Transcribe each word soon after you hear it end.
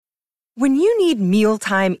When you need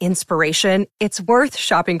mealtime inspiration, it's worth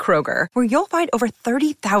shopping Kroger, where you'll find over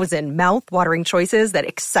 30,000 mouth-watering choices that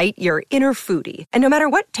excite your inner foodie. And no matter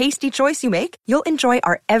what tasty choice you make, you'll enjoy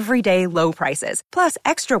our everyday low prices, plus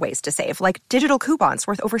extra ways to save, like digital coupons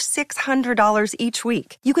worth over $600 each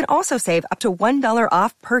week. You can also save up to $1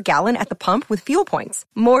 off per gallon at the pump with fuel points.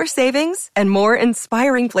 More savings and more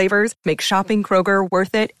inspiring flavors make shopping Kroger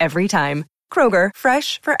worth it every time. Kroger,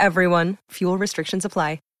 fresh for everyone. Fuel restrictions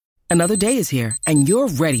apply. Another day is here, and you're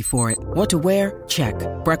ready for it. What to wear? Check.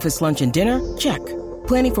 Breakfast, lunch, and dinner? Check.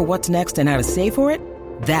 Planning for what's next and how to save for it?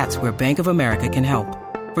 That's where Bank of America can help.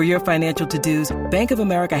 For your financial to-dos, Bank of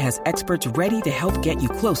America has experts ready to help get you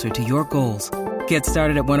closer to your goals. Get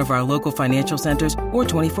started at one of our local financial centers or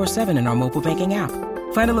 24/7 in our mobile banking app.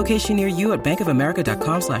 Find a location near you at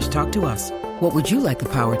bankofamerica.com/talktous. What would you like the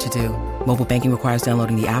power to do? Mobile banking requires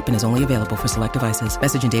downloading the app and is only available for select devices.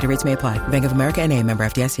 Message and data rates may apply. Bank of America N.A., member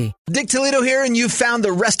FDIC. Dick Toledo here, and you've found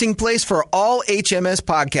the resting place for all HMS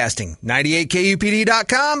podcasting.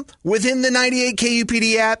 98kupd.com, within the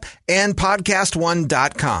 98kupd app, and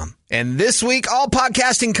podcast1.com. And this week, all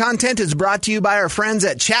podcasting content is brought to you by our friends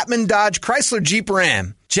at Chapman Dodge Chrysler Jeep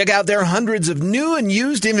Ram. Check out their hundreds of new and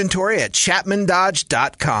used inventory at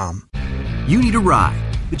chapmandodge.com. You need a ride,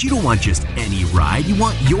 but you don't want just any ride. You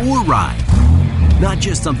want your ride. Not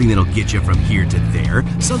just something that'll get you from here to there.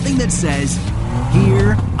 Something that says,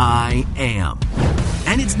 here I am.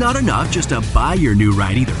 And it's not enough just to buy your new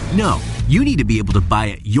ride either. No, you need to be able to buy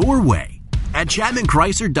it your way. At Chapman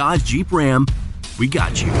Chrysler Dodge Jeep Ram, we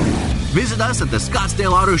got you. Visit us at the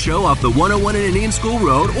Scottsdale Auto Show off the 101 and Indian School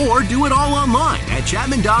Road, or do it all online at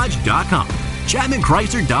ChapmanDodge.com. Chapman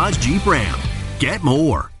Chrysler Dodge Jeep Ram. Get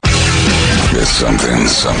more. It's something.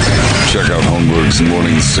 Check out Holmberg's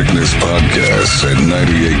Morning Sickness Podcast at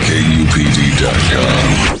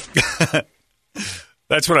 98kupd.com.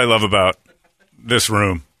 That's what I love about this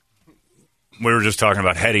room. We were just talking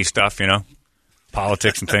about heady stuff,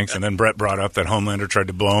 politics and things, and then Brett brought up that Homelander tried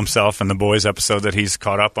to blow himself in the Boys episode that he's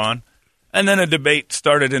caught up on. And then a debate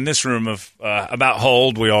started in this room of about how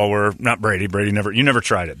old we all were. Not Brady. You never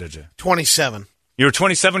tried it, did you? 27. You were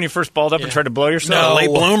 27 when you first balled up and tried to blow yourself? No. Late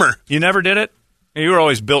bloomer. You never did it? You were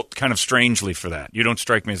always built kind of strangely for that. You don't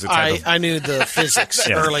strike me as the type I knew the physics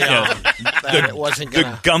early on. That it wasn't the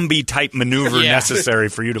Gumby-type maneuver necessary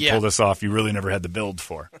for you to Yeah. pull this off, you really never had the build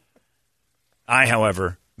for.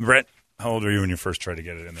 However, Brett, how old were you when you first tried to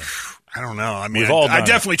get it in there? I don't know. I mean, We've all I done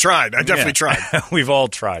definitely tried. I definitely tried. We've all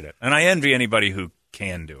tried it. And I envy anybody who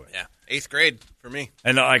can do it. Yeah, 8th grade for me.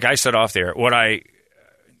 And like I said off there,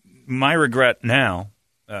 my regret now,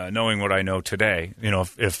 knowing what I know today,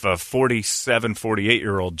 if a 47,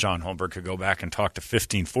 48-year-old John Holmberg could go back and talk to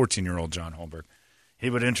 15, 14-year-old John Holmberg, he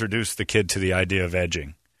would introduce the kid to the idea of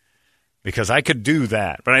edging. Because I could do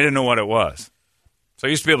that, but I didn't know what it was. So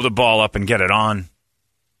I used to be able to ball up and get it on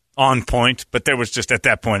point, but there was just, at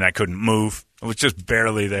that point, I couldn't move. It was just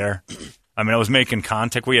barely there. I mean, I was making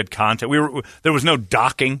contact. We had contact. There was no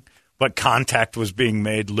docking, but contact was being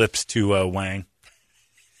made, lips to Wang.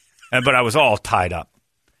 But I was all tied up.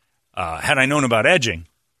 Had I known about edging,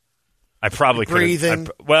 I probably could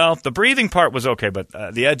have. Well, the breathing part was okay, but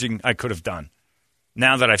the edging I could have done.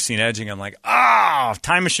 Now that I've seen edging, I'm like,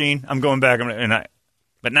 time machine. I'm going back.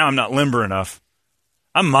 But now I'm not limber enough.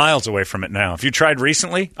 I'm miles away from it now. If you tried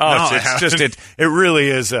recently, it really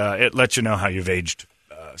is. It lets you know how you've aged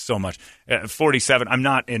so much. At 47, I'm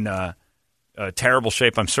not in terrible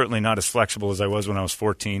shape. I'm certainly not as flexible as I was when I was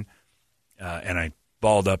 14. And I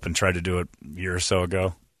balled up and tried to do it a year or so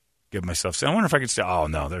ago. Give myself, I wonder if I could say, oh,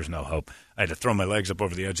 no, there's no hope. I had to throw my legs up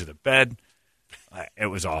over the edge of the bed. It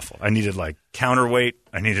was awful. I needed, counterweight.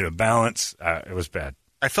 I needed a balance. It was bad.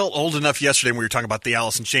 I felt old enough yesterday when we were talking about the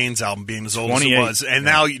Alice in Chains album being as old as it 28, was. And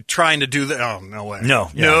now you're trying to do that. Oh, no way. No.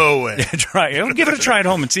 Yeah. No way. Try. Give it a try at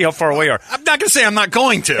home and see how far away you are. I'm not going to say I'm not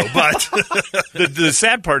going to, but. The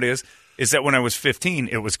sad part is that when I was 15,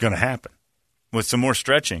 it was going to happen. With some more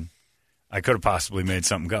stretching, I could have possibly made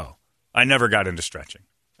something go. I never got into stretching.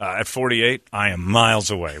 At 48, I am miles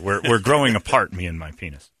away. We're growing apart, me and my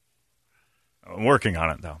penis. I'm working on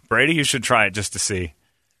it, though. Brady, you should try it just to see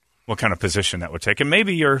what kind of position that would take. And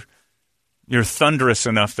maybe you're thunderous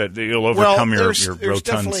enough that you'll overcome your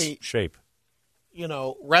rotund shape.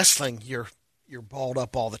 Wrestling, you're balled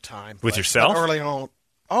up all the time. With yourself? Early on.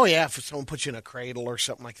 Oh, yeah, if someone puts you in a cradle or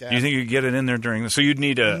something like that. You think you could get it in there during this? So you'd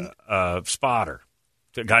need a spotter,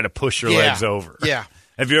 a guy to push your legs over. Yeah.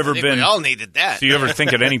 Have you ever been? We all needed that. Do you ever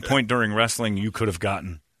think at any point during wrestling you could have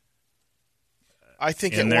gotten? I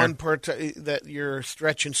think at one part that you're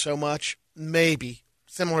stretching so much, maybe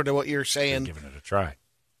similar to what you're saying. Giving it a try.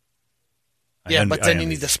 Yeah, but then you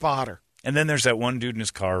need the spotter. And then there's that one dude in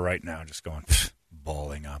his car right now just going,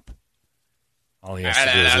 bawling up. All he has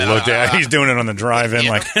to do is look down. He's doing it on the drive-in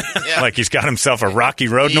like he's got himself a rocky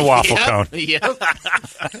road and a waffle cone. Yep.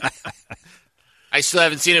 I still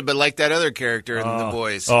haven't seen it, but like that other character in The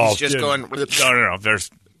Boys. He's just going... No.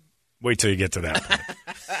 Wait till you get to that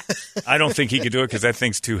point. I don't think he could do it because that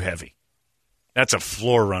thing's too heavy. That's a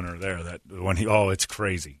floor runner there. It's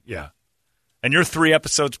crazy. Yeah. And you're 3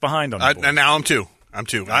 episodes behind on The Boys. And now I'm 2.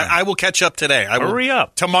 I will catch up today. Hurry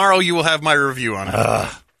up. Tomorrow you will have my review on it.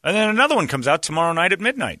 And then another one comes out tomorrow night at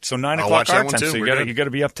midnight. So 9 o'clock our time. So you got to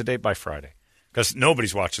be up to date by Friday. Because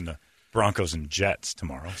nobody's watching the Broncos and Jets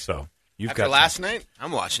tomorrow. So you've After got last night,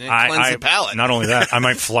 I'm watching it. Cleanse the palate. Not only that, I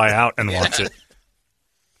might fly out and watch it.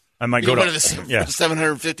 I might go to one of the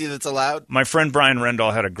 750 that's allowed. My friend Brian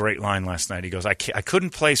Rendall had a great line last night. He goes, I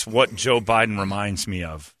couldn't place what Joe Biden reminds me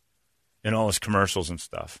of in all his commercials and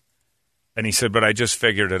stuff. And he said, but I just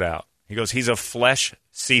figured it out. He goes, he's a flesh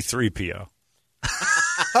C-3PO.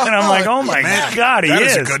 And I'm like, oh, my God, he is.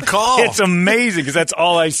 That is a good call. It's amazing because that's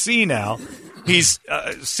all I see now. He's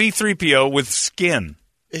C-3PO with skin.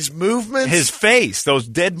 His movements. His face, those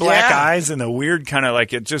dead black eyes and the weird kind of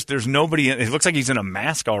like there's nobody. It looks like he's in a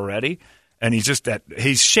mask already. And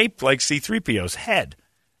he's shaped like C-3PO's head.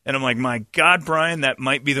 And I'm like, my God, Brian, that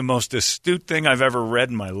might be the most astute thing I've ever read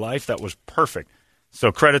in my life. That was perfect.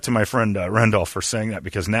 So credit to my friend Rendall for saying that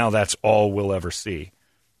because now that's all we'll ever see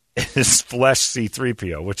is Flesh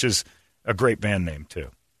C-3PO, which is a great band name too.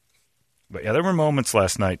 But yeah, there were moments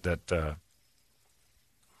last night that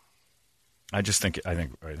I think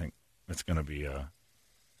it's going to be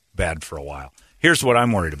bad for a while. Here's what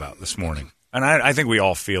I'm worried about this morning, and I think we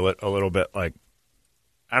all feel it a little bit. Like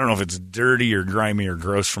I don't know if it's dirty or grimy or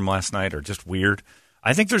gross from last night or just weird.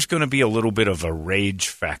 I think there's going to be a little bit of a rage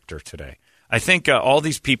factor today. I think all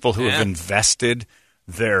these people who have invested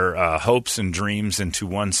their hopes and dreams into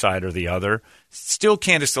one side or the other still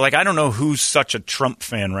can't. Like, I don't know who's such a Trump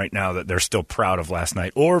fan right now that they're still proud of last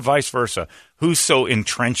night, or vice versa. Who's so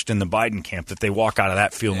entrenched in the Biden camp that they walk out of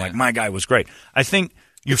that feeling like my guy was great. I think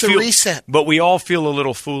it's a reset. But we all feel a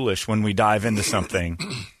little foolish when we dive into something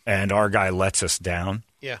and our guy lets us down.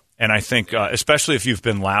 Yeah. And I think, especially if you've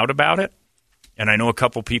been loud about it, and I know a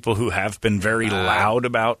couple people who have been very loud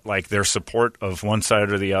about like their support of one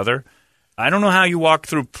side or the other. I don't know how you walk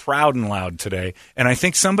through proud and loud today, and I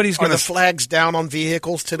think somebody's going to. Are the flags down on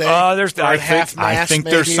vehicles today? I think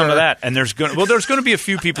there's some of that, and there's going to be a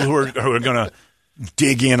few people who are going to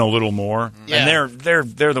dig in a little more, and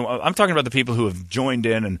they're I'm talking about the people who have joined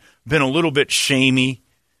in and been a little bit shamey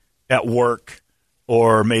at work.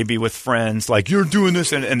 Or maybe with friends, like you're doing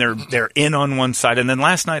this, and they're in on one side, and then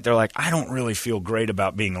last night they're like, I don't really feel great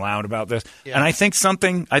about being loud about this, and I think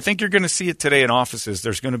you're going to see it today in offices.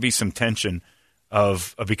 There's going to be some tension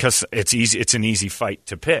because it's an easy fight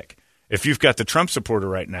to pick. If you've got the Trump supporter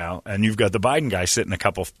right now, and you've got the Biden guy sitting a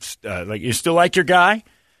couple, like you still like your guy.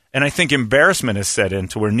 And I think embarrassment is set in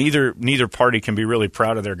to where neither party can be really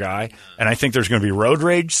proud of their guy. And I think there's going to be road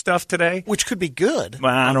rage stuff today. Which could be good.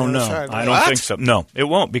 Well, I don't know. I don't think so. No, it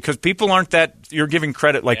won't because people aren't that – you're giving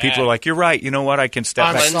credit like people are like, you're right. You know what? I can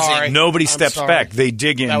step back. Sorry. Nobody steps back. They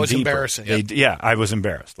dig in deeper. That was embarrassing. I was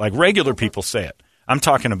embarrassed. Like regular people say it. I'm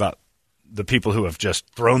talking about the people who have just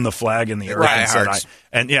thrown the flag in the earth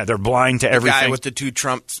and they're blind to everything. The guy with the 2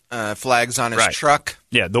 Trump flags on his truck.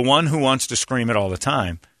 Yeah, the one who wants to scream it all the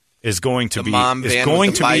time. Is going to be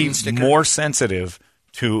more sensitive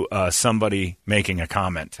to somebody making a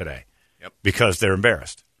comment today because they're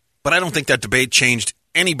embarrassed. But I don't think that debate changed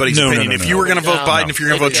anybody's opinion. If you were going to vote Biden, if you're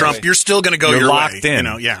going to vote Trump, you're still going to go your locked way. in.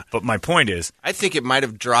 But my point is, I think it might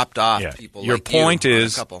have dropped off people. Your like point you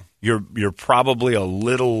is, on a couple. You're probably a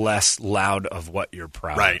little less loud of what you're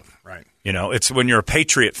proud of. Right. You know, it's when you're a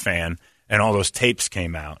Patriot fan and all those tapes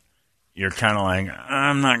came out. You're kind of like,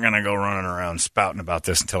 I'm not going to go running around spouting about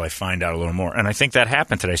this until I find out a little more. And I think that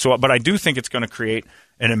happened today. But I do think it's going to create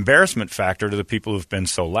an embarrassment factor to the people who've been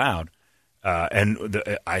so loud.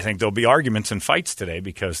 I think there'll be arguments and fights today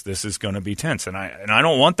because this is going to be tense. And I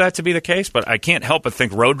don't want that to be the case, but I can't help but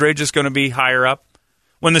think road rage is going to be higher up.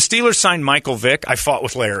 When the Steelers signed Michael Vick, I fought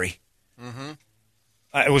with Larry. Mm-hmm.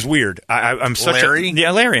 It was weird. I'm such Larry?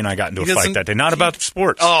 Larry and I got into a fight that day. Not about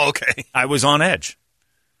sports. Oh, okay. I was on edge.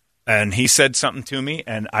 And he said something to me,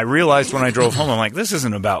 and I realized when I drove home, I'm like, this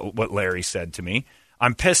isn't about what Larry said to me.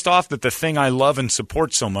 I'm pissed off that the thing I love and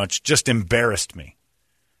support so much just embarrassed me.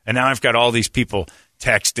 And now I've got all these people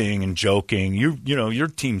texting and joking. You know, your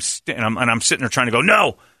team's and I'm sitting there trying to go,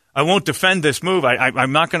 no, I won't defend this move.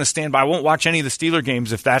 I'm not going to stand by. I won't watch any of the Steeler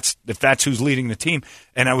games if that's who's leading the team.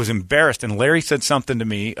 And I was embarrassed. And Larry said something to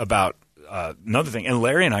me about another thing. And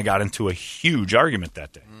Larry and I got into a huge argument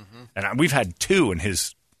that day. Mm-hmm. And we've had two in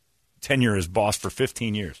his tenure as boss for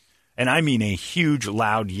 15 years. And I mean a huge,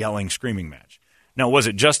 loud, yelling, screaming match. Now, was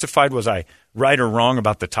it justified? Was I right or wrong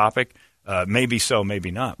about the topic? Maybe so,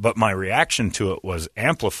 maybe not. But my reaction to it was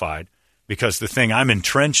amplified because the thing I'm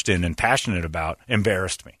entrenched in and passionate about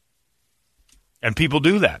embarrassed me. And people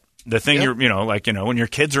do that. The thing when your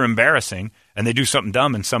kids are embarrassing and they do something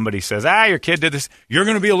dumb and somebody says, your kid did this, you're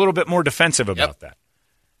going to be a little bit more defensive about that.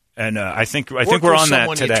 And I think we're on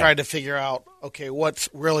that today. You tried to figure out, okay, what's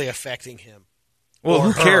really affecting him. Well,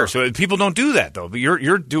 who cares? So people don't do that, though. But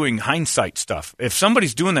you're doing hindsight stuff. If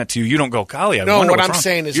somebody's doing that to you, you don't go, golly, I wonder what's wrong.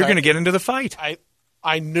 Saying is you're going to get into the fight.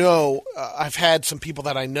 I know I've had some people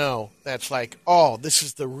that I know that's like, oh, this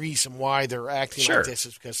is the reason why they're acting like this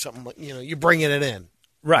is because something, you're bringing it in.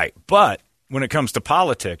 Right. But when it comes to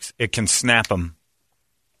politics, it can snap them.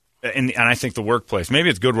 And I think the workplace,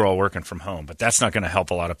 maybe it's good we're all working from home, but that's not going to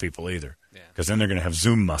help a lot of people either. Because then they're going to have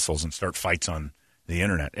Zoom muscles and start fights on the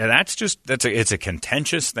internet. And it's a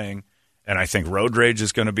contentious thing. And I think road rage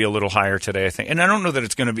is going to be a little higher today, I think. And I don't know that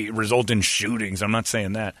it's going to result in shootings. I'm not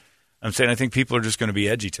saying that. I'm saying I think people are just going to be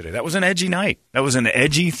edgy today. That was an edgy night. That was an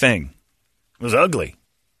edgy thing. It was ugly.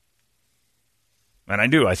 And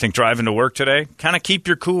I think driving to work today, kind of keep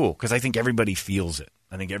your cool, because I think everybody feels it.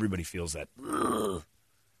 I think everybody feels that. Ugh,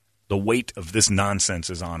 the weight of this nonsense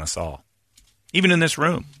is on us all. Even in this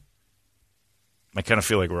room. I kind of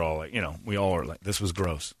feel like we're all like, we all are like, this was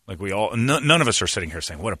gross. Like none of us are sitting here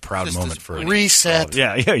saying, what a proud just moment for reset.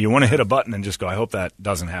 Yeah, you want to hit a button and just go, I hope that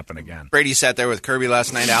doesn't happen again. Brady sat there with Kirby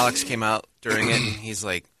last night. Alex came out during it, and he's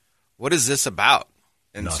like, what is this about?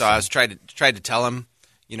 And so I was tried to tell him,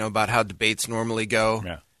 about how debates normally go.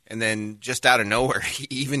 Yeah. And then just out of nowhere,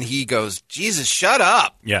 he goes, Jesus, shut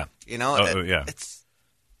up. Yeah. It's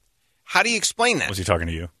how do you explain that? Was he talking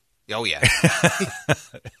to you? Oh, yeah.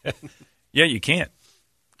 Yeah, you can't.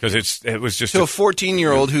 Because it was just a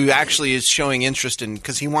 14-year-old who actually is showing interest in,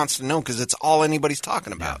 because he wants to know, because it's all anybody's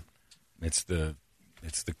talking about. Yeah. It's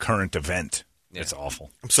the current event. Yeah. It's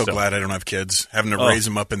awful. I'm so glad I don't have kids, having to raise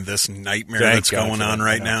them up in this nightmare that's going on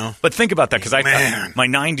right now. But think about that, because my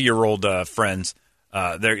 90-year-old friends,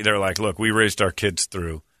 they're like, look, we raised our kids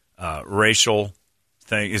through racial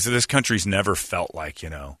thing. This country's never felt like,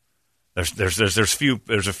 there's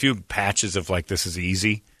a few patches of like this is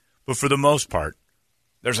easy, but for the most part,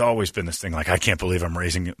 there's always been this thing like I can't believe I'm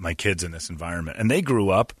raising my kids in this environment, and they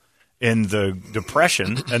grew up in the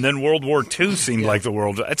Depression, and then World War II seemed like the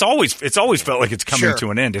world. It's always felt like it's coming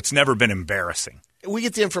to an end. It's never been embarrassing. We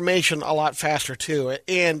get the information a lot faster too,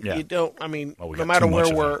 and you don't. I mean, no matter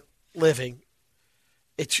where we're living,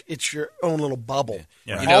 it's your own little bubble.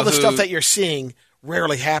 Yeah. All the stuff that you're seeing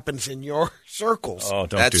rarely happens in your circles. Oh,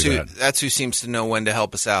 don't do that. That's who seems to know when to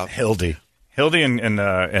help us out. Hildy,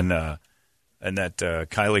 and that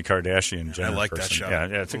Kylie Kardashian Jenner I like person. that shot.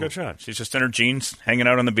 Yeah, it's a good shot. She's just in her jeans, hanging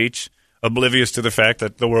out on the beach, oblivious to the fact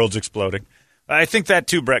that the world's exploding. I think that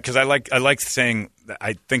too, Brett, because I like saying that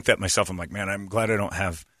I think that myself. I'm like, man, I'm glad I don't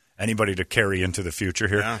have anybody to carry into the future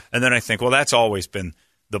here. Yeah. And then I think, well, that's always been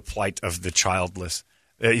the plight of the childless.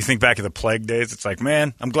 You think back to the plague days, it's like,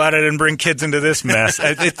 man, I'm glad I didn't bring kids into this mess.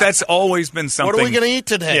 That's always been something. What are we going to eat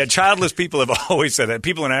today? Yeah, childless people have always said that.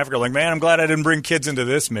 People in Africa are like, man, I'm glad I didn't bring kids into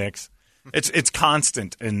this mix. It's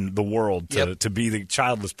constant in the world to be the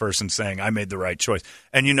childless person saying, I made the right choice.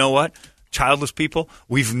 And you know what? Childless people,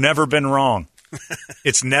 we've never been wrong.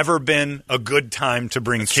 It's never been a good time to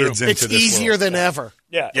bring kids into this world. It's easier than ever.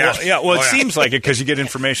 Yeah. Well, it seems like it because you get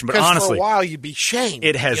information. But honestly, for a while you'd be shamed.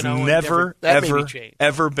 It has never,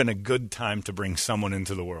 ever been a good time to bring someone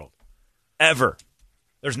into the world. Ever.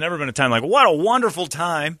 There's never been a time like, what a wonderful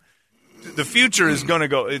time. The future is going to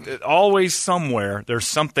go. Always somewhere there's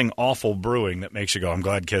something awful brewing that makes you go, I'm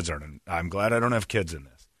glad I don't have kids in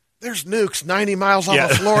this. There's nukes 90 miles off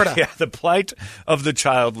of Florida. Yeah, the plight of the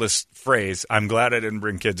childless phrase, I'm glad I didn't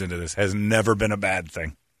bring kids into this, has never been a bad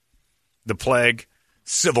thing. The plague,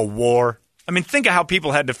 Civil War. I mean, think of how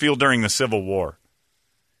people had to feel during the Civil War.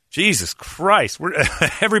 Jesus Christ.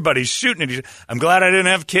 Everybody's shooting at each other. I'm glad I didn't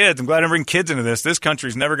have kids. I'm glad I didn't bring kids into this. This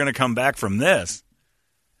country's never going to come back from this.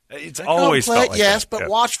 It's always felt like yes, that. But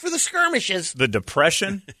watch for the skirmishes. The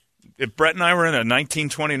Depression. If Brett and I were in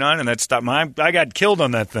 1929 and that stopped, I got killed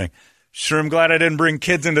on that thing. Sure, I'm glad I didn't bring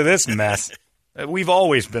kids into this mess. We've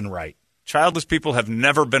always been right. Childless people have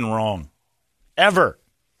never been wrong. Ever.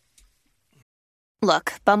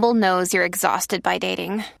 Look, Bumble knows you're exhausted by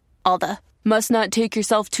dating. All the must not take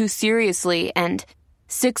yourself too seriously and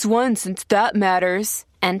 6'1" since that matters.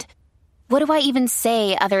 And what do I even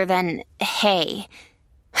say other than hey?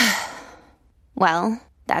 Well,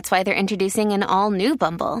 That's why they're introducing an all-new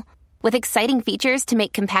Bumble, with exciting features to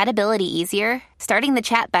make compatibility easier, starting the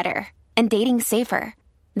chat better, and dating safer.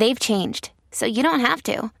 They've changed, so you don't have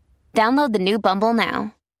to. Download the new Bumble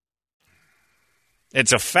now.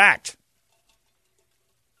 It's a fact.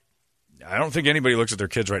 I don't think anybody looks at their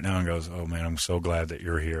kids right now and goes, oh, man, I'm so glad that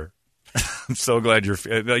you're here. I'm so glad you're –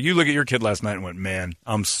 you look at your kid last night and went, man,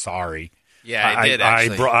 I'm sorry. Yeah, I did,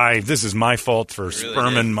 actually. This is my fault for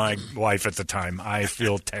sperming my wife at the time. I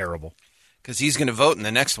feel terrible. Because he's going to vote in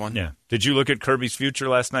the next one. Yeah. Did you look at Kirby's future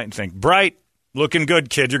last night and think, bright, looking good,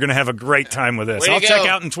 kid. You're going to have a great time with this. I'll check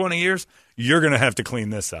out in 20 years. You're going to have to clean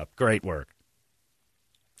this up. Great work.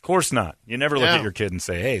 Of course not. You never look at your kid and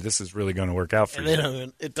say, hey, this is really going to work out for you.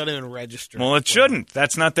 It doesn't even register. Well, it shouldn't.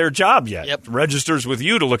 That's not their job yet. Yep. It registers with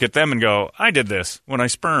you to look at them and go, I did this when I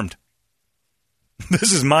spermed.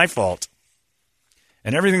 This is my fault.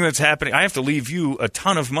 And everything that's happening, I have to leave you a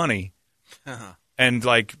ton of money and,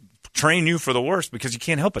 like, train you for the worst because you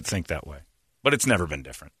can't help but think that way. But it's never been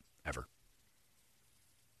different, ever.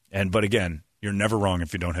 But again, you're never wrong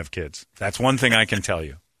if you don't have kids. That's one thing I can tell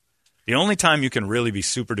you. The only time you can really be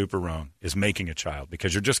super-duper wrong is making a child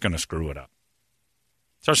because you're just going to screw it up.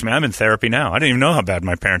 Trust me, I'm in therapy now. I didn't even know how bad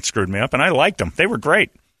my parents screwed me up, and I liked them. They were great.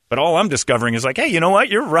 But all I'm discovering is like, hey, you know what?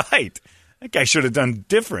 You're right. That guy should have done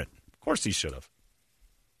different. Of course he should have.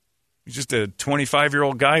 He's just a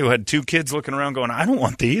 25-year-old guy who had 2 kids looking around going, I don't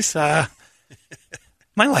want these. My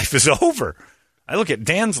life is over. I look at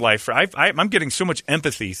Dan's life. I'm getting so much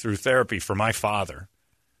empathy through therapy for my father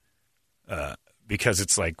because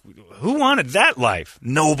it's like, who wanted that life?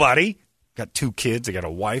 Nobody. Got 2 kids. I got a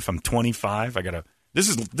wife. I'm 25. This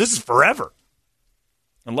is forever.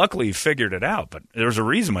 And luckily he figured it out. But there's a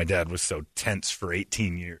reason my dad was so tense for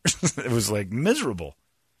 18 years. It was like miserable.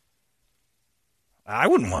 I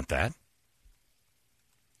wouldn't want that.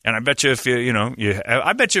 And I bet you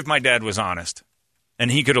I bet you if my dad was honest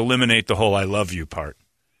and he could eliminate the whole I love you part, I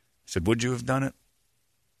said, would you have done it?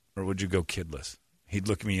 Or would you go kidless? He'd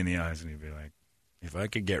look me in the eyes and he'd be like, if I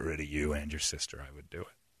could get rid of you and your sister, I would do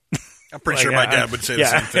it. I'm pretty sure my dad would say the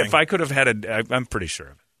same thing. If I could have I'm pretty sure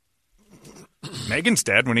of it. Megan's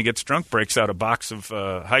dad, when he gets drunk, breaks out a box of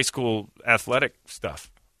high school athletic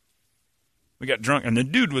stuff. We got drunk, and the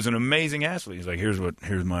dude was an amazing athlete. He's like, here's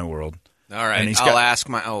my world. All right, I'll ask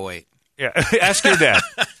my – oh, wait. Yeah, ask your dad.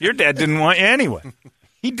 Your dad didn't want you anyway.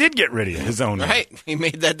 He did get rid of you, his own. Right, he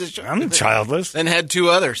made that decision. I'm childless. Then had 2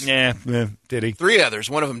 others. Yeah, did he? 3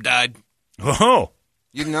 others. One of them died. Oh.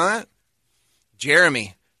 You didn't know that?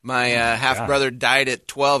 Jeremy, my half-brother, died at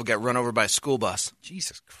 12, got run over by a school bus.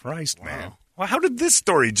 Jesus Christ, man. Well, how did this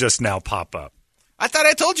story just now pop up? I thought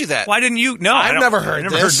I told you that. Why didn't you? No, I've never heard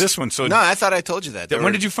this one. So no, I thought I told you that.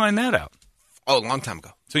 When did you find that out? Oh, a long time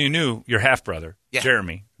ago. So you knew your half-brother,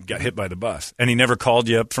 Jeremy, got hit by the bus, and he never called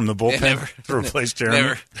you up from the bullpen to replace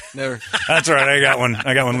Jeremy? Never. That's all right. I got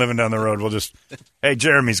one living down the road. We'll just, hey,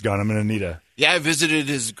 Jeremy's gone. I'm going to need a... Yeah, I visited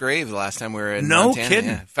his grave the last time we were in Montana. No kidding.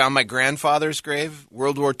 Yeah. Found my grandfather's grave,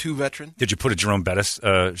 World War II veteran. Did you put a Jerome Bettis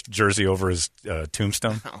jersey over his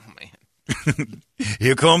tombstone? Oh, man.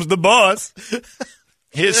 Here comes the boss.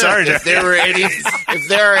 Sorry, if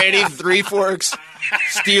there are any Three Forks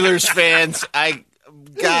Steelers fans, I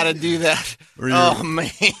gotta do that. Oh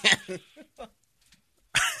man!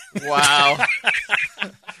 Wow!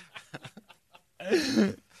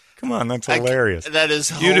 Come on, that's hilarious. That is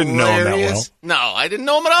hilarious. You didn't know him that well. No, I didn't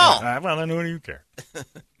know him at all. Well, then who do you care?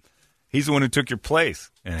 He's the one who took your place,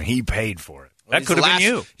 and he paid for it. Well, that could have been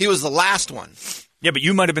you. He was the last one. Yeah, but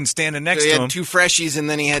you might have been standing next to him. He had 2 freshies, and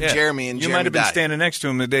then he had Jeremy, and you Jeremy might have been standing next to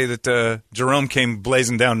him the day that Jerome came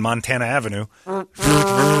blazing down Montana Avenue,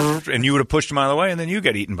 and you would have pushed him out of the way, and then you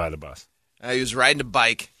got eaten by the bus. He was riding a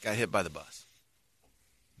bike, got hit by the bus.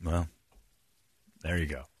 Well, there you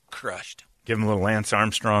go. Crushed. Give him a little Lance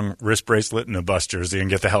Armstrong wrist bracelet and a bus jersey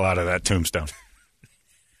and get the hell out of that tombstone.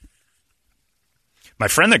 My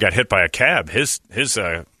friend that got hit by a cab, his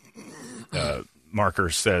marker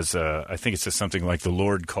says, I think it says something like, the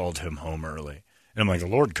Lord called him home early. And I'm like, the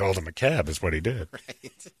Lord called him a cab is what he did.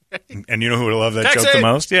 Right. And you know who would have loved that joke the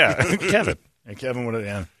most? Yeah, Kevin. And Kevin would have,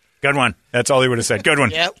 yeah. Good one. That's all he would have said. Good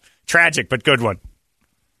one. Yep. Tragic, but good one.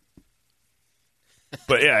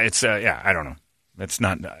 But yeah, it's, I don't know. That's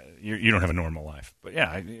not, you don't have a normal life. But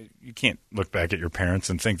yeah, you can't look back at your parents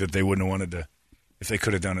and think that they wouldn't have wanted to, if they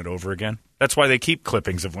could have done it over again. That's why they keep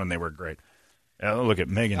clippings of when they were great. Look at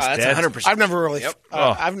Megan's dad. That's 100%. I've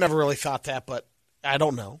never really thought that, but I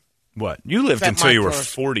don't know. What? You lived until you were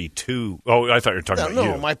 42. Oh, I thought you were talking about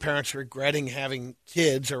you. No, my parents regretting having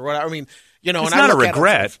kids or whatever. I mean, you know, it's not a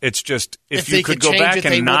regret. It's just if you could go back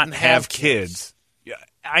and not have kids.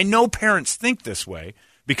 I know parents think this way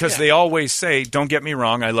because they always say, don't get me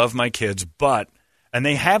wrong, I love my kids, but, and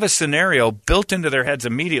they have a scenario built into their heads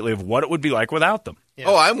immediately of what it would be like without them. Yeah.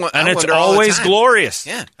 Oh, and it's always glorious.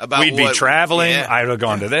 Yeah, we'd be traveling. Yeah. I would have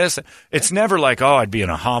gone to this. It's never like, oh, I'd be in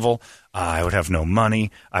a hovel. I would have no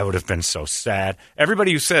money. I would have been so sad.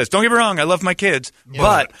 Everybody who says, don't get me wrong, I love my kids,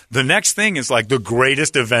 but the next thing is like the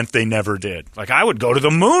greatest event they never did. Like I would go to the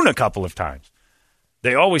moon a couple of times.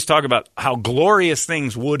 They always talk about how glorious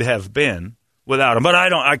things would have been without them, but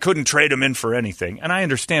I couldn't trade them in for anything. And I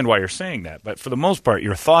understand why you're saying that, but for the most part,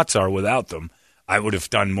 your thoughts are without them, I would have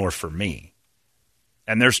done more for me.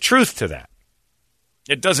 And there's truth to that.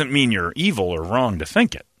 It doesn't mean you're evil or wrong to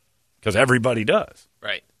think it, because everybody does.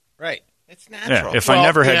 Right. It's natural. Yeah, if I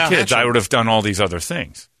never had kids, I would have done all these other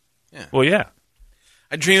things. Yeah. Well, yeah.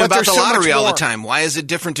 I dream about the lottery all the time. Why is it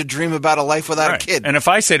different to dream about a life without a kid? And if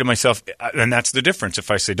I say to myself, and that's the difference,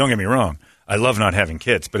 if I say, don't get me wrong, I love not having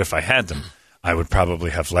kids, but if I had them, I would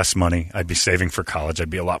probably have less money. I'd be saving for college.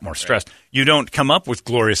 I'd be a lot more stressed. Right. You don't come up with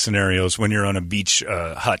glorious scenarios when you're on a beach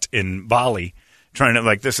hut in Bali trying to,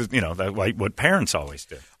 like, this is, like what parents always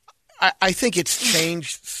do. I think it's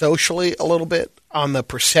changed socially a little bit on the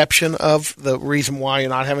perception of the reason why you're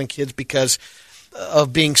not having kids, because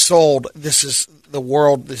of being sold, this is the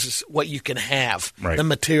world, this is what you can have, the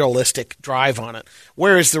materialistic drive on it.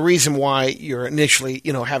 Whereas the reason why you're initially,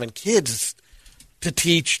 having kids is to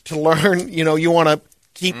teach, to learn, you want to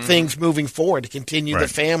keep things moving forward, to continue the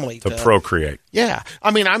family. To procreate. Yeah. I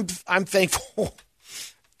mean, I'm thankful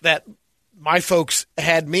that my folks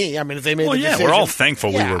had me. I mean, if they made the decision. We're all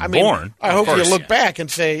thankful we were born. I hope you look back and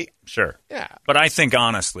say. Sure. Yeah. But I think,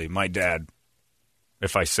 honestly, my dad,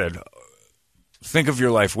 if I said, think of your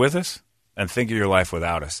life with us and think of your life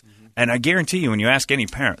without us. Mm-hmm. And I guarantee you, when you ask any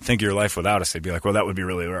parent, think of your life without us, they'd be like, well, that would be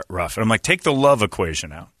really rough. And I'm like, take the love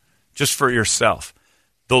equation out, just for yourself.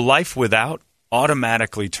 The life without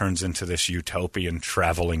automatically turns into this utopian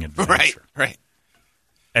traveling adventure. Right.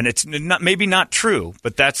 And it's maybe not true,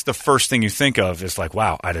 but that's the first thing you think of is like,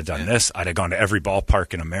 wow, I'd have done this. I'd have gone to every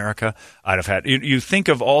ballpark in America. I'd have had – you think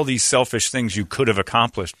of all these selfish things you could have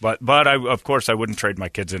accomplished, but of course I wouldn't trade my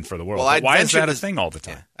kids in for the world. Well, why is that a thing all the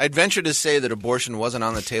time? Yeah. I'd venture to say that abortion wasn't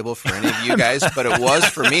on the table for any of you guys, but it was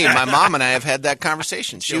for me. My mom and I have had that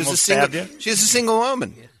conversation. She was a single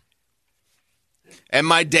woman. Yeah. And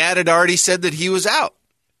my dad had already said that he was out.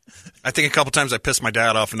 I think a couple times I pissed my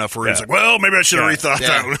dad off enough where he was like, well, maybe I should have rethought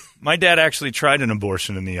that one. My dad actually tried an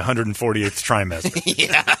abortion in the 148th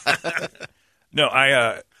trimester. No,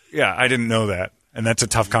 I didn't know that. And that's a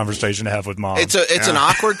tough conversation to have with Mom. It's an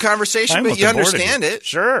awkward conversation, but you understand it.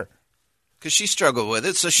 Sure. Because she struggled with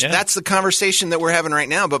it. So that's the conversation that we're having right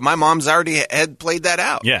now. But my mom's already had played that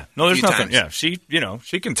out. Yeah. No, there's nothing. Times. Yeah.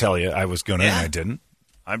 She can tell you I was going to and I didn't.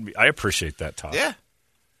 I appreciate that talk. Yeah.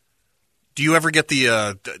 Do you ever get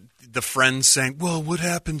the friends saying, well, what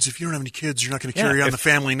happens if you don't have any kids? You're not going to carry on the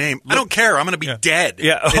family name. I don't care. I'm going to be dead.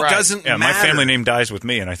 Yeah. It doesn't matter. My family name dies with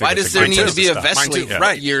me, and I think why does there need to be a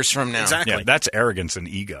Vesely years from now? Exactly. Yeah, that's arrogance and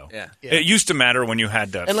ego. Yeah. It used to matter when you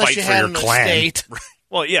had to fight for your clan. Estate.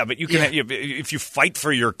 Well, yeah, but you can if you fight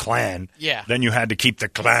for your clan, then you had to keep the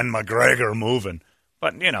Clan McGregor moving.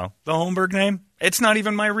 But, the Holmberg name, it's not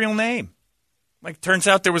even my real name. Like, turns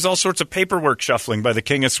out there was all sorts of paperwork shuffling by the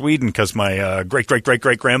King of Sweden because my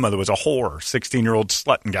great-great-great-great-grandmother was a whore, 16-year-old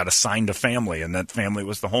slut, and got assigned a family, and that family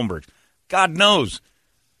was the Holmbergs. God knows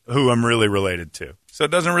who I'm really related to. So it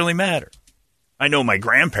doesn't really matter. I know my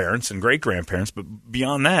grandparents and great-grandparents, but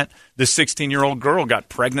beyond that, this 16-year-old girl got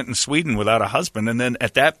pregnant in Sweden without a husband, and then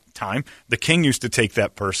at that time, the king used to take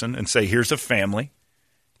that person and say, here's a family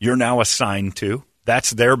you're now assigned to. That's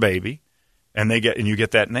their baby, and you get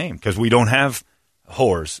that name because we don't have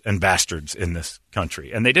whores and bastards in this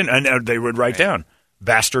country. And they didn't. And they would write down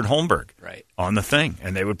Bastard Holmberg on the thing,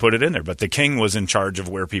 and they would put it in there. But the king was in charge of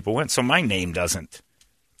where people went. So my name doesn't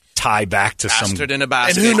tie back to bastard in a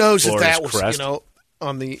basket. And who knows if that was,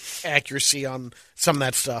 on the accuracy on some of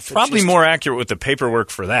that stuff. Probably more accurate with the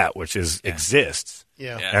paperwork for that, which exists.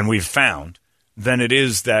 Yeah. And we've found, than it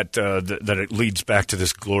is that it leads back to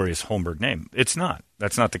this glorious Holmberg name. It's not.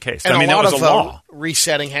 That's not the case. And that was a law.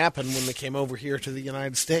 Resetting happened when they came over here to the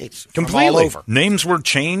United States. Completely. All over. Names were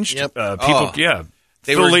changed. Yep.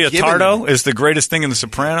 Phil Leotardo is the greatest thing in The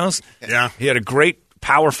Sopranos. Yeah. He had a great,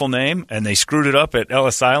 powerful name, and they screwed it up at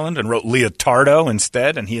Ellis Island and wrote Leotardo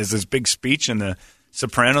instead, and he has this big speech in The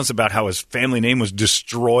Sopranos about how his family name was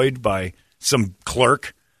destroyed by some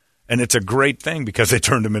clerk, and it's a great thing because they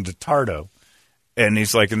turned him into Tardo. And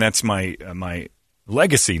he's like, and that's my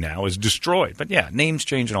legacy now is destroyed. But yeah, names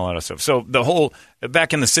change and all that stuff. So the whole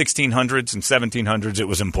back in the 1600s and 1700s, it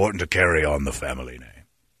was important to carry on the family name.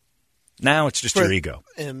 Now it's just your ego.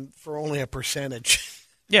 And for only a percentage.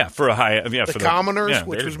 Yeah, for a high. Yeah, the for commoners,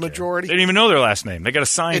 which was majority. They didn't even know their last name. They got a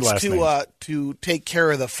signed last name. It's to take care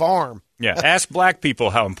of the farm. Yeah, ask black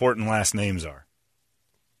people how important last names are.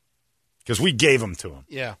 Because we gave them to them.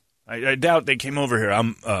 Yeah. I doubt they came over here.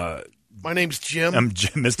 My name's Jim. I'm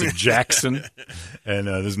Mr. Jackson, and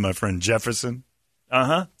this is my friend Jefferson.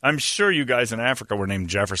 I'm sure you guys in Africa were named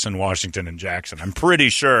Jefferson, Washington, and Jackson. I'm pretty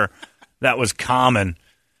sure that was common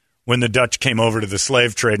when the Dutch came over to the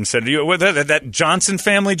slave trade and said, that Johnson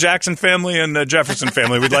family, Jackson family, and the Jefferson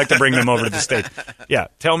family, we'd like to bring them over to the States. Yeah,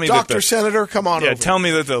 tell me Dr. Senator, come on over. Tell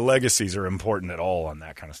me that the legacies are important at all on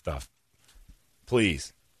that kind of stuff.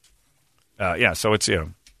 Please. So it's,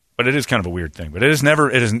 but it is kind of a weird thing. But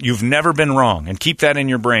you've never been wrong. And keep that in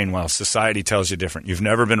your brain while society tells you different. You've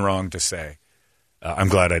never been wrong to say, I'm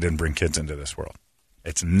glad I didn't bring kids into this world.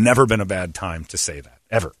 It's never been a bad time to say that,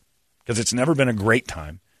 ever. Because it's never been a great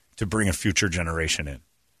time to bring a future generation in.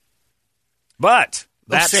 But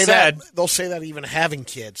they'll say that even having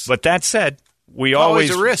kids. But that said, we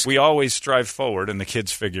always strive forward, and the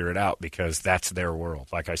kids figure it out because that's their world.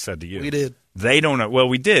 Like I said to you, we did. They don't know. Well,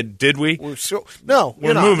 we did. Did we? We're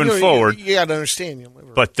moving forward. You got to understand.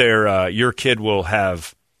 But your kid will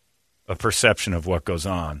have a perception of what goes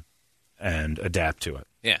on and adapt to it.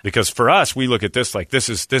 Yeah. Because for us, we look at this like this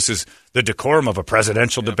is the decorum of a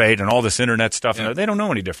presidential debate and all this internet stuff, and they don't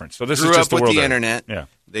know any different. So this is just the world. Grew up with the internet. Yeah.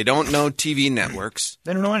 They don't know TV networks.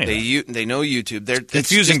 They don't know anything. They know YouTube. It's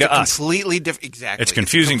confusing to us. Completely different. Exactly. It's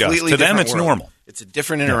confusing to us. To them, it's normal. It's a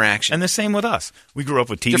different interaction. And the same with us. We grew up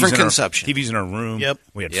with TVs different consumption. TVs in our room. Yep.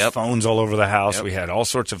 We had phones all over the house. Yep. We had all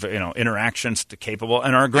sorts of interactions capable.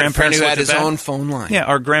 And our grandparents looked at his own phone line. Yeah,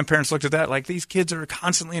 our grandparents looked at that like these kids are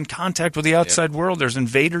constantly in contact with the outside world. There's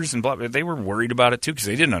invaders and blah, blah. They were worried about it too because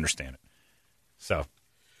they didn't understand it. So,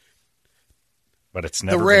 but it's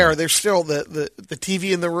never there's still the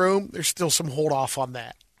TV in the room. There's still some hold off on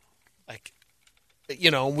that. Like,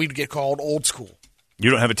 we'd get called old school. You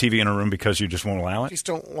don't have a TV in a room because you just won't allow it? I just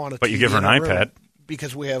don't want a But TV you give her an iPad.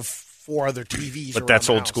 Because we have 4 other TVs. But that's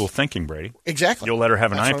old school thinking, Brady. Exactly. You'll let her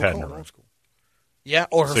have an iPad in her room. Yeah,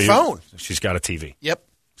 or her phone. She's got a TV. Yep.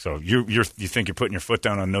 So you think you're putting your foot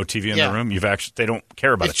down on no TV in the room? They don't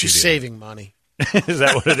care about it's a TV. It's just saving money. Is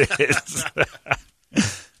that what it is?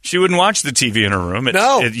 She wouldn't watch the TV in her room.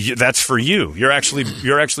 That's for you. You're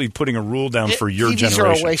actually putting a rule down for your generation.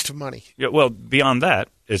 TVs are a waste of money. Yeah, well, beyond that,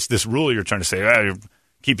 it's this rule you're trying to say,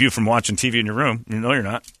 keep you from watching TV in your room. No, you're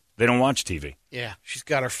not. They don't watch TV. Yeah, she's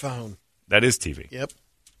got her phone. That is TV. Yep.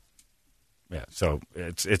 Yeah, so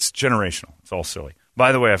it's generational. It's all silly.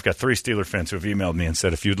 By the way, I've got 3 Steeler fans who have emailed me and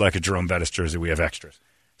said, if you'd like a Jerome Bettis jersey, we have extras.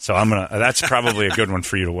 So that's probably a good one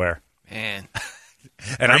for you to wear. Man.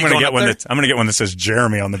 And I'm going to get one that says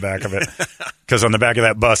Jeremy on the back of it, because on the back of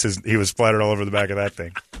that bus he was splattered all over the back of that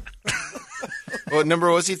thing. What number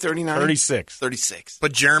was he? 39? 36.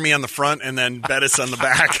 Put Jeremy on the front and then Bettis on the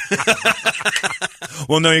back.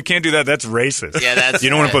 Well, no, you can't do that. That's racist. Yeah, you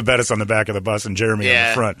don't want to put Bettis on the back of the bus and Jeremy on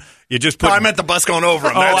the front. You just put. I meant the bus going over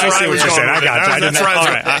him. I see what you're saying. I got you.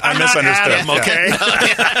 I misunderstood. Okay.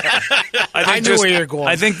 I knew where you're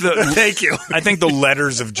going. Thank you. I think the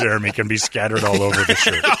letters of Jeremy can be scattered all over the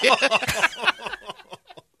shirt.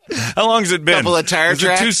 How long has it been? Couple of tire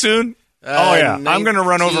tracks. Is it too soon? I'm going to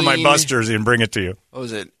run over my bus jersey and bring it to you. What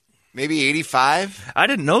was it? Maybe 85? I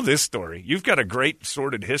didn't know this story. You've got a great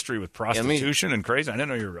sordid history with prostitution and crazy. I didn't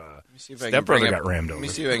know your stepbrother got rammed over. Let me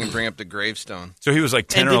see if I can bring up the gravestone. So he was like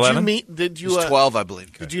 10 or 11? He was 12, I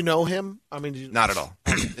believe. Did you know him? Not at all.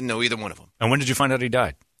 Didn't know either one of them. And when did you find out he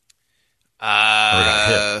died?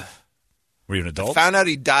 Were you an adult? I found out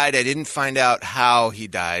he died. I didn't find out how he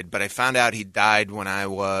died, but I found out he died when I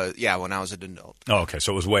was an adult. Oh, okay.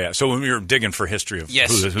 So it was way out. So when you were digging for history of who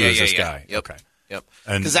is this guy? Yep. Okay. Yep.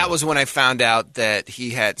 Because that was when I found out that he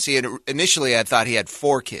had. See, initially I thought he had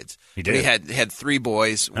 4 kids. He did. But he had 3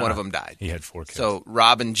 boys. One of them died. He had 4 kids. So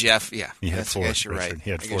Rob and Jeff. Yeah, he had 4. I guess you're right. He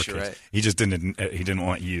had 4 kids. Right. He just didn't. He didn't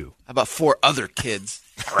want you. How about 4 other kids?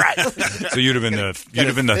 Right. So you'd have been the thumb.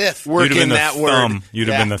 You'd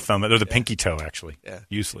have been the thumb or the pinky toe, actually. Yeah.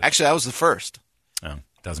 Useless. Actually, I was the first. Oh,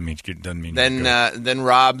 doesn't mean. Then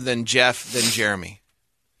Rob, then Jeff, then Jeremy.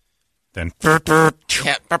 Then Rob,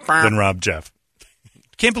 Jeff.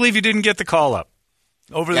 Can't believe you didn't get the call up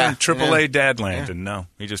over there in AAA Dadland, and no,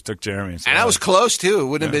 he just took Jeremy. And I was close too. It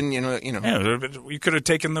wouldn't have been, Yeah, you could have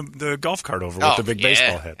taken the golf cart over with the big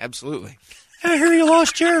baseball head. Absolutely. I hear you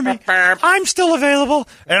lost Jeremy. I'm still available,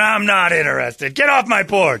 and I'm not interested. Get off my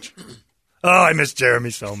porch. Oh, I miss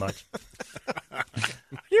Jeremy so much.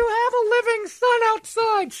 You have a living son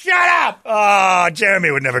outside. Shut up. Oh,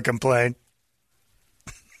 Jeremy would never complain.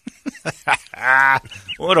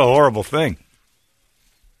 What a horrible thing.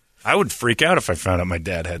 I would freak out if I found out my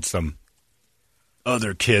dad had some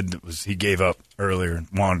other kid that he gave up earlier and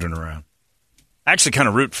wandering around. I actually kind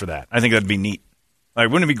of root for that. I think that'd be neat. Like,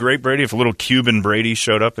 wouldn't it be great, Brady, if a little Cuban Brady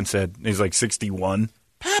showed up and said, he's like 61?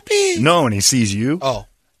 Pappy! No, and he sees you. Oh.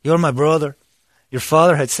 You're my brother. Your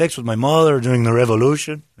father had sex with my mother during the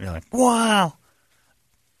revolution. And you're like, wow.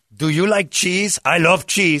 Do you like cheese? I love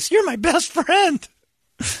cheese. You're my best friend.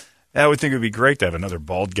 I would think it would be great to have another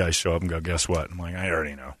bald guy show up and go, guess what? I'm like, I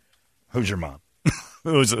already know. Who's your mom?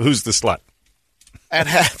 Who's the slut? That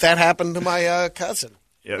happened to my cousin.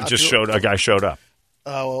 Yeah, a guy showed up.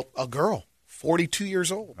 A girl, 42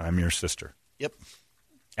 years old. I'm your sister. Yep.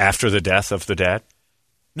 After the death of the dad?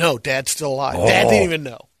 No, Dad's still alive. Oh. Dad didn't even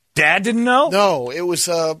know. Dad didn't know? No, it was...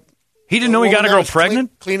 he didn't know he got a girl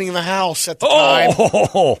pregnant? Cleaning the house at the time.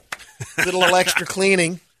 Did a little extra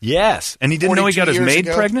cleaning. Yes. And he didn't know he got his maid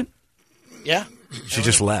pregnant? Yeah. She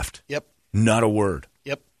just left. Yep. Not a word.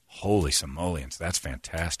 Yep. Holy simoleons. That's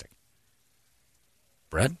fantastic.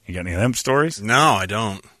 Brett, you got any of them stories? No, I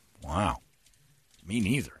don't. Wow. Me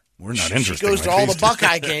neither. We're not interested. She goes to all the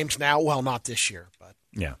Buckeye games now. Well, not this year, but...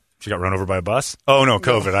 Yeah. She got run over by a bus? Oh, no,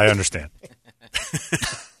 COVID. I understand.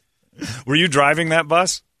 Were you driving that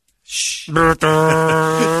bus? Shh. There's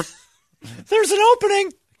an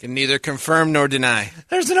opening. Can neither confirm nor deny.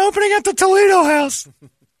 There's an opening at the Toledo house.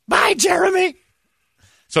 Bye, Jeremy.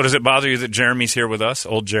 So does it bother you that Jeremy's here with us,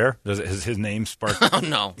 old Jer? Does his name spark? Oh,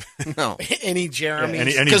 no. Any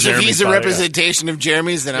Jeremys? Because if he's a representation of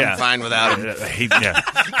Jeremy's, then I'm fine without him.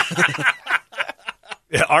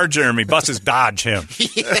 Yeah, our Jeremy. Buses dodge him.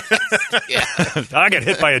 Yeah. I get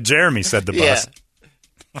hit by a Jeremy, said the bus.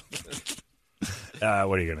 Yeah.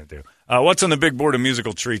 What are you going to do? What's on the big board of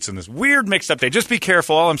musical treats in this weird mixed-up day? Just be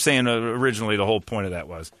careful. All I'm saying originally, the whole point of that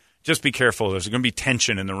was, just be careful. There's going to be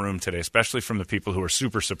tension in the room today, especially from the people who are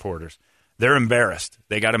super supporters. They're embarrassed.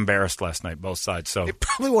 They got embarrassed last night, both sides. So they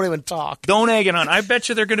probably won't even talk. Don't egg it on. I bet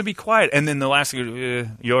you they're going to be quiet. And then the last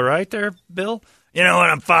thing, you all right there, Bill? You know what?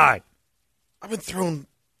 I'm fine. I've been thrown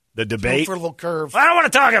the debate for a little curve. I don't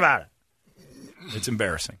want to talk about it. It's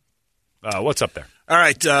embarrassing. What's up there? All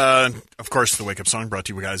right. Of course, the wake-up song brought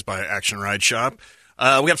to you guys by Action Ride Shop.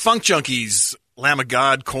 We got Funk Junkies, Lamb of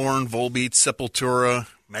God, Korn, Volbeat, Sepultura,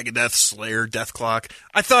 Megadeth, Slayer, Death Clock.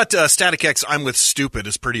 I thought Static X, I'm with Stupid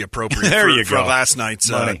is pretty appropriate for last night's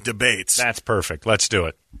debates. That's perfect. Let's do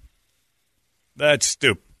it. That's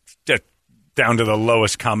stupid. Down to the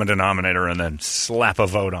lowest common denominator and then slap a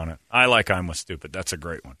vote on it. I like I'm with Stupid. That's a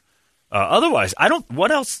great one. Otherwise,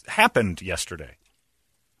 what else happened yesterday?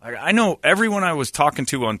 I know everyone I was talking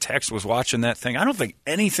to on text was watching that thing. I don't think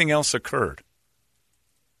anything else occurred.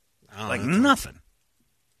 Nothing.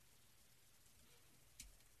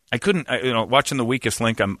 I couldn't, watching The Weakest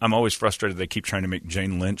Link, I'm always frustrated they keep trying to make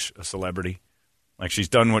Jane Lynch a celebrity. Like, she's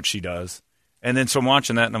done what she does. And then so I'm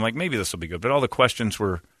watching that, and I'm like, maybe this will be good. But all the questions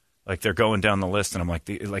were, like, they're going down the list, and I'm like,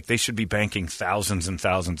 they should be banking thousands and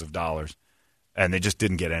thousands of dollars. And they just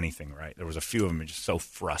didn't get anything right. There was a few of them just so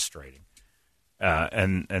frustrating.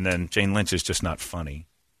 And then Jane Lynch is just not funny.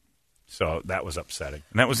 So that was upsetting.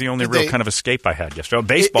 And that was the only real kind of escape I had yesterday.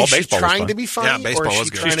 Baseball was trying fun. to be funny? Yeah, baseball was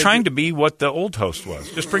good. She's trying to be what the old host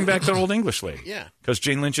was. Just bring back the old English lady. Yeah. Because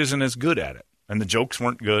Jane Lynch isn't as good at it. And the jokes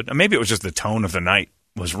weren't good. And maybe it was just the tone of the night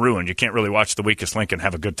was ruined. You can't really watch The Weakest Link and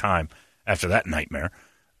have a good time after that nightmare.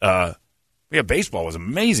 Baseball was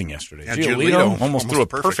amazing yesterday. Yeah, Giolito almost threw a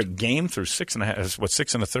perfect game through 6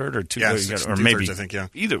 1/3 or 2, or maybe 2/3, I think, yeah.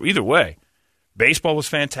 Either way. Baseball was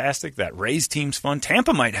fantastic. That Rays team's fun.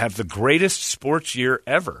 Tampa might have the greatest sports year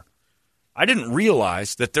ever. I didn't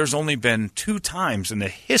realize that there's only been 2 times in the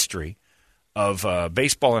history of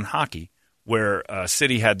baseball and hockey where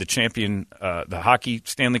City had the champion, the hockey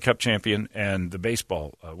Stanley Cup champion, and the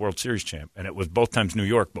baseball World Series champ. And it was both times New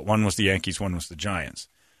York, but one was the Yankees, one was the Giants.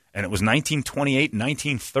 And it was 1928 and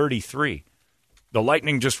 1933. The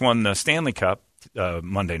Lightning just won the Stanley Cup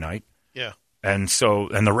Monday night. Yeah. And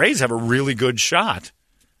the Rays have a really good shot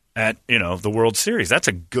at, the World Series. That's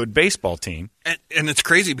a good baseball team. And it's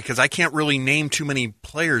crazy because I can't really name too many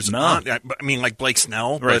players. No. Like Blake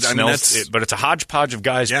Snell. Right, but it's a hodgepodge of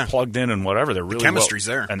guys plugged in and whatever. They're really the chemistry's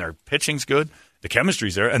there. And their pitching's good. The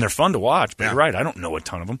chemistry's there. And they're fun to watch. But you're right, I don't know a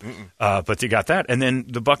ton of them. But you got that. And then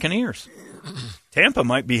the Buccaneers. Tampa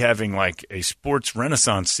might be having like a sports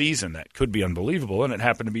renaissance season that could be unbelievable. And it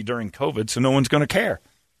happened to be during COVID, so no one's going to care.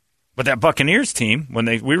 But that Buccaneers team,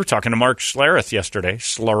 we were talking to Mark Schlereth yesterday,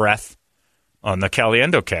 on the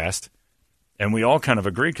Caliendo cast, and we all kind of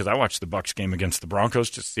agreed because I watched the Bucs game against the Broncos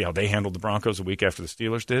just to see how they handled the Broncos a week after the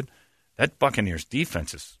Steelers did. That Buccaneers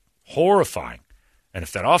defense is horrifying. And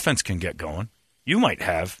if that offense can get going, you might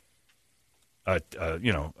have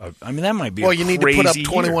that might be well, you need to put up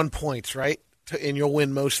 21 year. Points, right? And you'll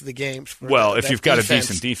win most of the games. Well, if you've got a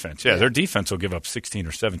decent defense. Yeah, their defense will give up 16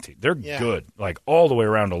 or 17. They're good, like all the way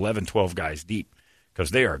around 11, 12 guys deep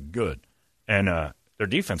because they are good. And their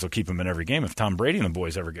defense will keep them in every game if Tom Brady and the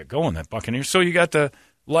boys ever get going, that Buccaneers. So you got the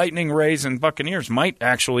Lightning, Rays, and Buccaneers might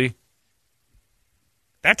actually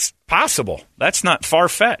 – that's possible. That's not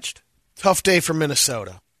far-fetched. Tough day for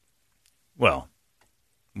Minnesota. Well,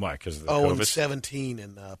 why? Because of the COVID? 0-17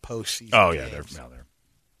 in postseason. Oh, yeah, games.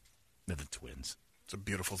 They're the Twins. It's a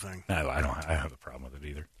beautiful thing. I don't have a problem with it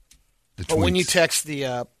either. But when you text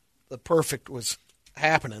the perfect was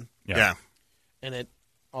happening. Yeah. And it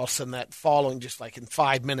all of a sudden that following, just like in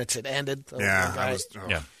 5 minutes, it ended. Yeah.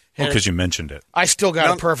 Because you mentioned it. I still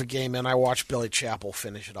got a perfect game, and I watched Billy Chappell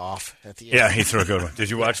finish it off at the end. Yeah, he threw a good one. Did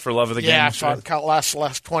you watch For Love of the Game? Yeah, I saw it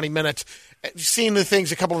last 20 minutes. Seeing a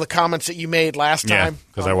couple of the comments that you made last time. Yeah,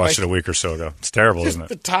 because I watched it a week or so ago. It's terrible, isn't it?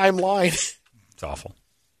 The timeline. It's awful.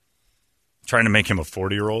 Trying to make him a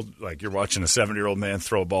 40-year-old, like you're watching a 70-year-old man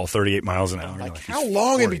throw a ball 38 miles an hour. Like how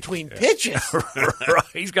long in between pitches? Right.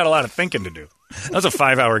 He's got a lot of thinking to do. That was a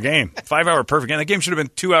 5-hour game. 5-hour perfect game. That game should have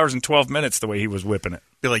been 2 hours and 12 minutes the way he was whipping it.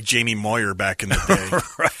 Be like Jamie Moyer back in the day.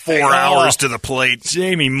 Right. 4 hours to the plate.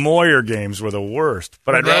 Jamie Moyer games were the worst.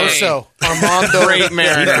 But I'd rather so. Armando. Great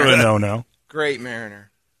Mariner. He threw a no. Great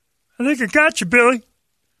Mariner. I think I got you, Billy.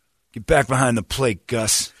 Get back behind the plate,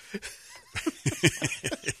 Gus.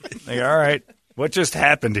 Like, all right, what just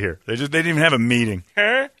happened here? They didn't even have a meeting.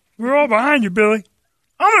 Huh? We're all behind you, Billy.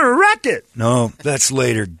 I'm gonna wreck it. No, that's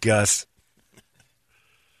later, Gus.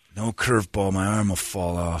 No curveball, my arm will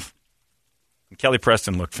fall off. And Kelly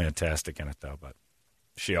Preston looked fantastic in it, though, but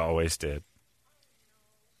she always did.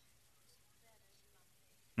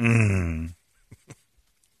 Yeah,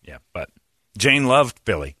 but Jane loved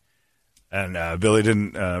Billy. And Billy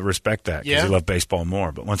didn't respect that because he loved baseball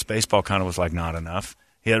more. But once baseball kind of was like not enough,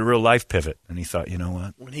 he had a real life pivot. And he thought, you know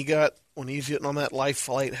what? When he's getting on that life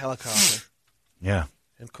flight helicopter. Yeah.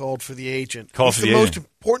 And called for the agent. He's the most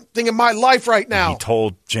important thing in my life right now. And he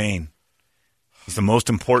told Jane, he's the most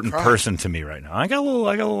important person to me right now. I got a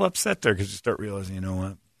little upset there because you start realizing, you know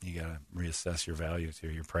what? You got to reassess your values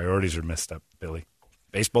here. Your priorities are messed up, Billy.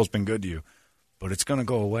 Baseball's been good to you, but it's going to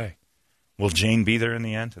go away. Will Jane be there in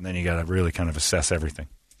the end? And then you got to really kind of assess everything.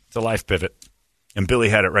 It's a life pivot. And Billy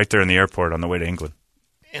had it right there in the airport on the way to England.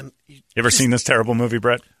 And you ever seen this terrible movie,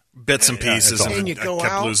 Brett? Bits and pieces. And you go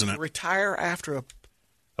out losing it. Retire after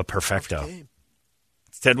a perfecto. Game.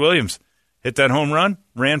 It's Ted Williams. Hit that home run,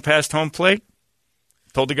 ran past home plate,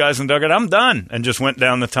 told the guys in the dugout, I'm done, and just went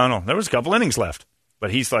down the tunnel. There was a couple innings left. But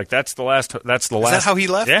he's like, that's the last. Is that how he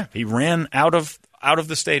left? Yeah. He ran out of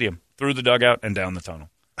the stadium, through the dugout, and down the tunnel.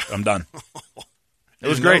 I'm done. It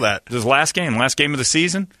was great. It was his last game of the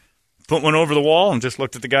season. Put one over the wall and just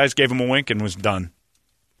looked at the guys, gave him a wink, and was done.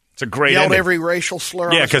 It's a great Yelled ending. Every racial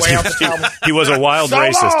slur. Yeah, because he was a wild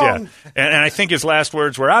racist. Yeah, and I think his last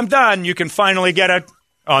words were, "I'm done. You can finally get it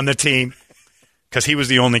on the team." Because he was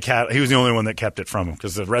the only one that kept it from him.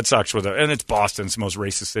 Because the Red Sox were and it's Boston, it's the most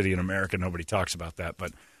racist city in America. Nobody talks about that,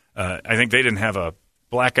 but I think they didn't have a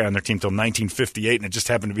black guy on their team until 1958, and it just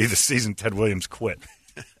happened to be the season Ted Williams quit.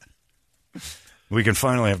 We can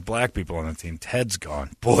finally have black people on the team. Ted's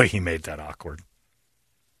gone. Boy, he made that awkward.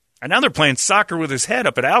 And now they're playing soccer with his head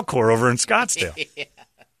up at Alcor over in Scottsdale. Yeah.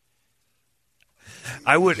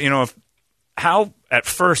 I would, how at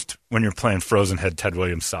first when you're playing frozen head Ted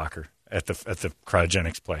Williams soccer at the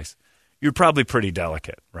cryogenics place, you're probably pretty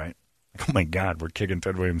delicate, right? Like, oh my God, we're kicking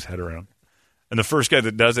Ted Williams' head around. And the first guy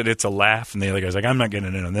that does it, it's a laugh, and the other guy's like, I'm not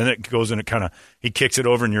getting it in. And then it goes in, he kicks it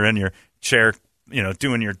over, and you're in your chair,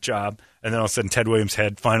 doing your job. And then all of a sudden, Ted Williams'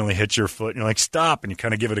 head finally hits your foot, and you're like, stop. And you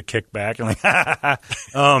kind of give it a kick back. And like, ha, ha,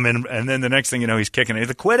 ha. And then the next thing you know, he's kicking it. He's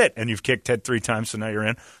like, quit it. And you've kicked Ted 3 times, so now you're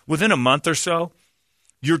in. Within a month or so,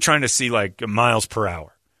 you're trying to see like miles per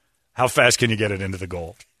hour. How fast can you get it into the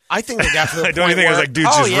goal? I think they got to the point don't you think where, it was like, dude,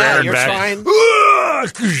 just rearing back. Fine.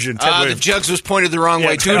 The jugs was pointed the wrong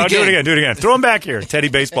way. Do it again. Throw him back here. Teddy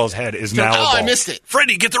Baseball's head is now a ball. I missed it.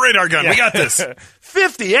 Freddie, get the radar gun. We got this.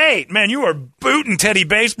 58. Man, you are booting Teddy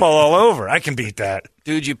Baseball all over. I can beat that.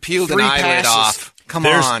 Dude, you peeled an eyelid off. Come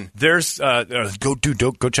on. Go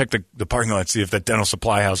check the parking lot, see if that dental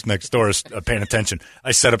supply house next door is paying attention.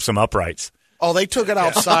 I set up some uprights. Oh, they took it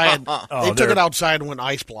outside. They took it outside and went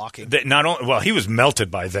ice blocking. He was melted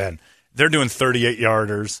by then. They're doing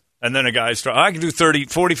 38-yarders. And then a guy's I can do 30,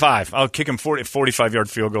 45. I'll kick him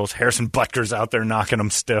 45-yard field goals. Harrison Butker's out there knocking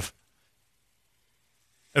them stiff.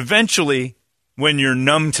 Eventually, when you're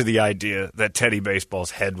numb to the idea that Teddy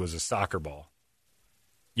Baseball's head was a soccer ball,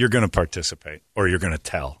 you're going to participate or you're going to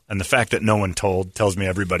tell. And the fact that no one told tells me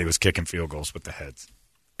everybody was kicking field goals with the heads.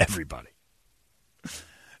 Everybody.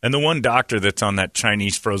 And the one doctor that's on that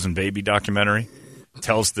Chinese frozen baby documentary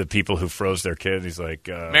tells the people who froze their kid, he's like...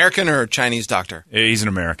 American or Chinese doctor? He's an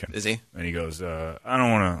American. Is he? And he goes, I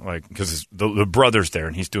don't want to, because the brother's there,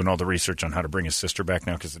 and he's doing all the research on how to bring his sister back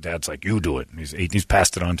now because the dad's like, you do it. And he's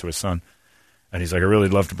passed it on to his son. And he's like, I really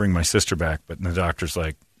love to bring my sister back. But the doctor's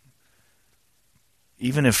like,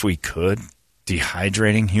 even if we could,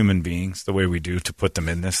 dehydrating human beings the way we do to put them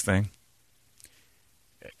in this thing,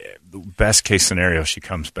 the best case scenario, she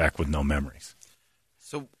comes back with no memories.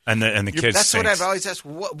 So and the kids. That's what I've always asked.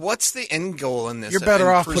 What's the end goal in this? You're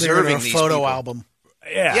better off putting her in a photo album.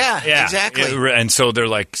 Yeah, exactly. And so they're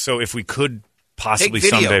like, so if we could possibly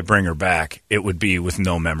someday bring her back, it would be with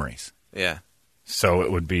no memories. Yeah. So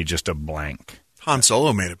it would be just a blank. Han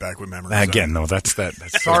Solo made it back with memories. Again, no, that's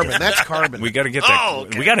carbon. That's carbon. We got to get that. Oh,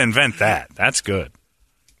 okay. We got to invent that. That's good.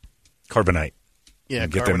 Carbonite. Yeah,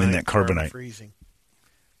 get them in that carbonite. Freezing.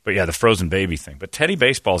 But yeah, the frozen baby thing. But Teddy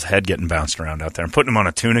Baseball's head getting bounced around out there and putting him on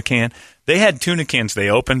a tuna can. They had tuna cans they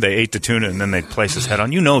opened, they ate the tuna, and then they'd place his head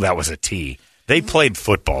on. You know that was a tea. They played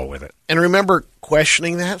football with it. And remember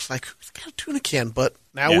questioning that? It's like, who's got a tuna can? But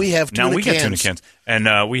now we have tuna cans. Now we got tuna cans.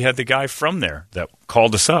 And we had the guy from there that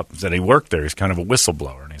called us up, said he worked there. He's kind of a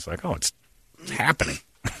whistleblower. And he's like, oh, it's happening.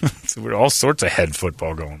 So we're all sorts of head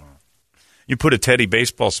football going on. You put a Teddy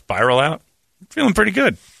Baseball spiral out, feeling pretty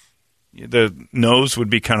good. The nose would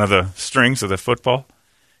be kind of the strings of the football.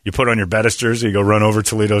 You put on your Bettis jersey, you go run over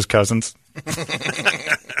Toledo's Cousins.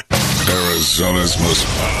 Arizona's most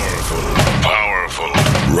powerful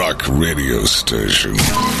rock radio station. 98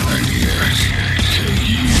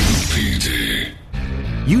 KUPD.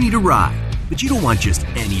 You need a ride, but you don't want just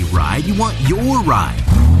any ride. You want your ride.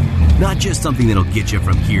 Not just something that'll get you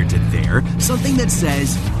from here to there. Something that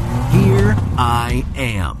says, here I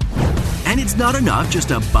am. And it's not enough just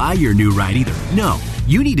to buy your new ride either. No,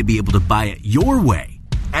 you need to be able to buy it your way.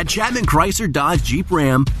 At Chapman Chrysler Dodge Jeep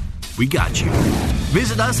Ram, we got you.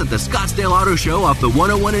 Visit us at the Scottsdale Auto Show off the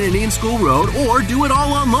 101 and Indian School Road or do it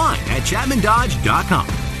all online at ChapmanDodge.com.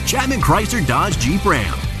 Chapman Chrysler Dodge Jeep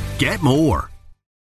Ram. Get more.